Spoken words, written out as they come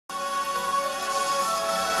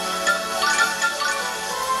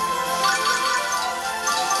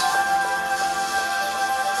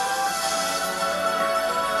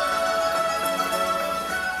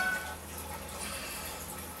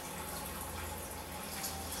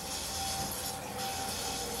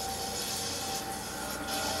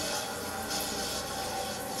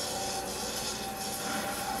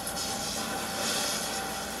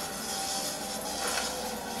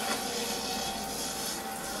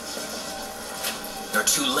You're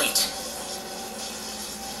too late.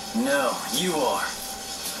 No, you are.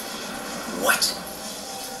 What?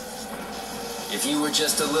 If you were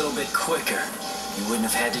just a little bit quicker, you wouldn't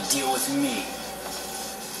have had to deal with me.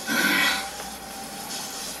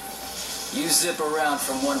 You zip around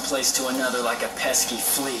from one place to another like a pesky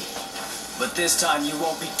flea. But this time you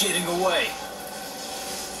won't be getting away.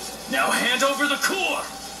 Now hand over the core!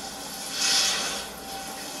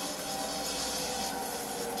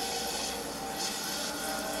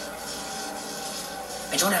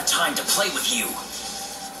 I don't have time to play with you.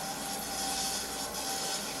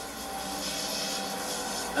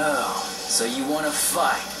 Oh, so you want to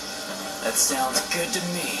fight? That sounds good to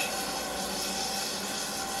me.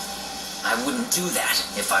 I wouldn't do that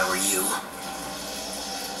if I were you.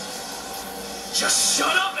 Just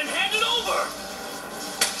shut up and hand it over!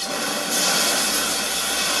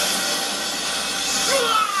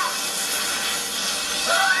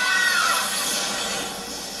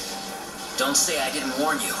 Don't say I didn't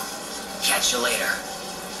warn you. Catch you later.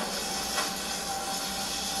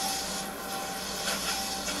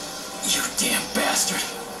 You damn bastard.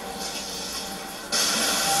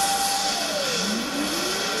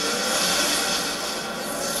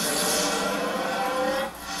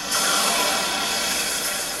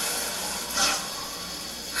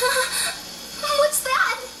 What's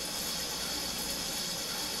that?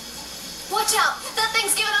 Watch out! That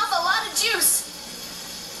thing's giving off a lot of juice.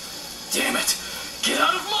 Damn it! Get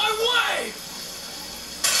out of my way!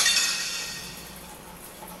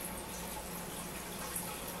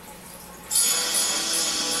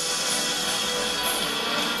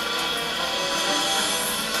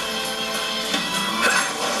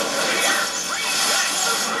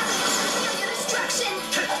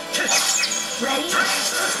 Ready?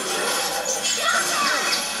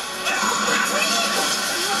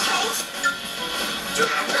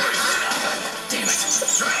 Damn it!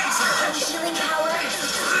 Healing power.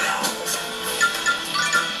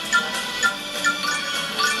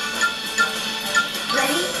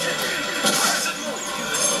 Ready?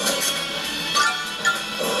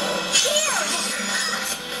 Here!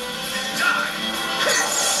 Die!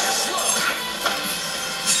 Slow!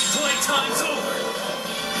 Playtime's over!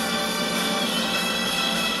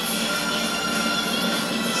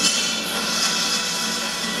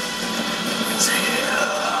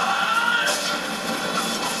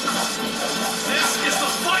 This is the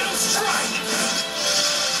final strike!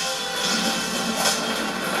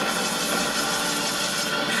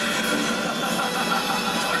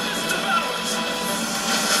 Darkness devours!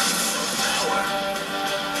 Power!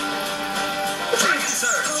 Dragon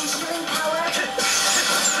surge! Healing power.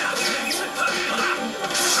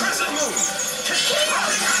 Crescent moon! Not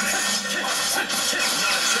a chance!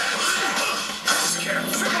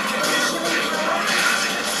 Careful!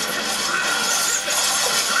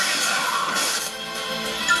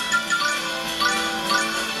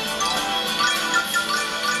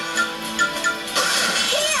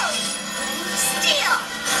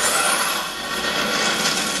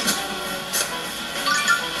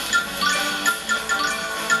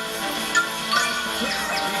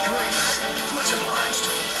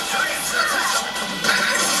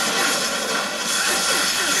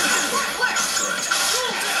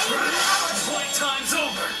 Time's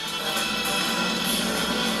over!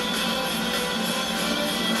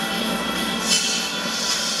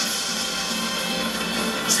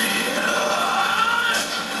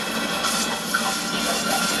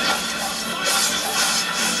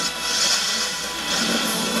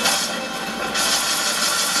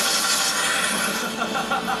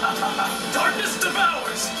 Darkness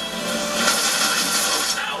devours!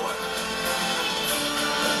 Tower!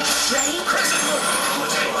 Ready? Crescent moon!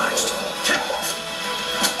 Much obliged.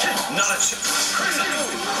 Not a chance. Crescent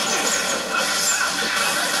moon!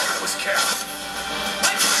 That was careful.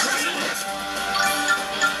 Crescent!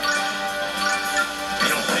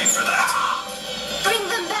 You'll pay for that. Bring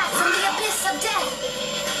them back from the abyss of death.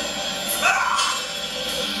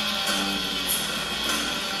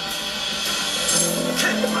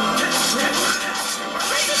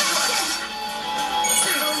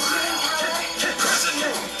 Crescent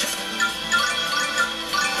moon!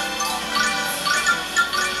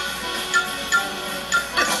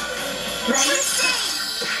 Ready?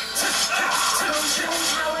 Healing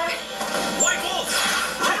power. White wolf!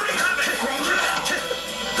 Roaring havoc! Ready?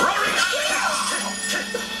 Roaring havoc!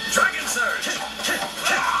 Dragon surge!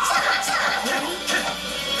 Ready?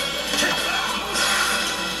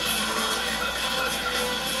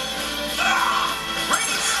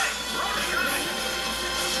 Raging sight! Roaring havoc!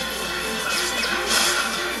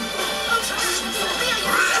 Fulfill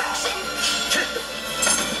your instruction.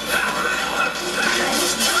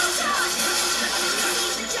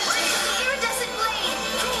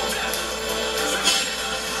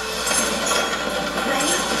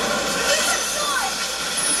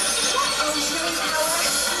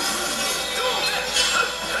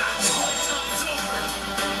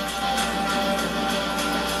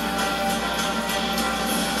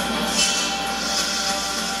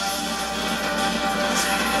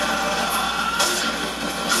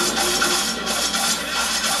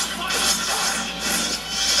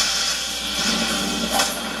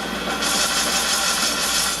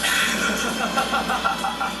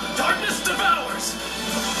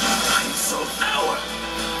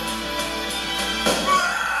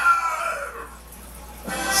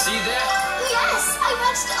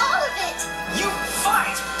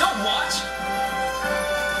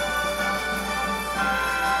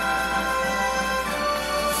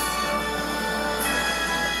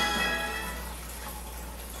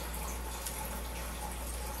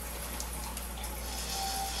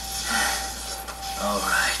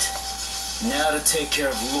 Now to take care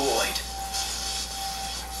of Lloyd.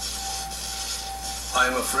 I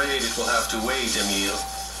am afraid it will have to wait, Emile.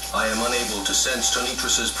 I am unable to sense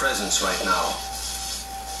Tonitrus's presence right now.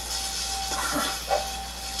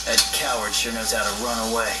 That coward sure knows how to run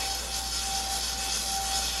away.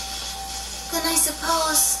 Then I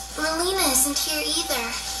suppose Berlina isn't here either.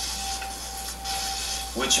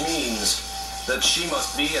 Which means that she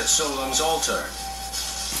must be at Solon's altar.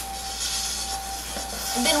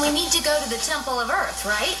 Then we need to go to the Temple of Earth,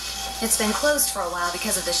 right? It's been closed for a while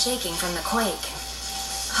because of the shaking from the quake.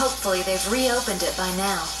 Hopefully they've reopened it by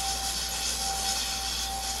now.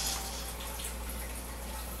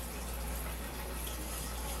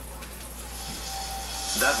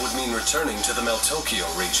 That would mean returning to the Meltokio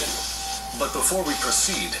region. But before we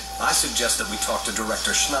proceed, I suggest that we talk to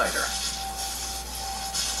Director Schneider.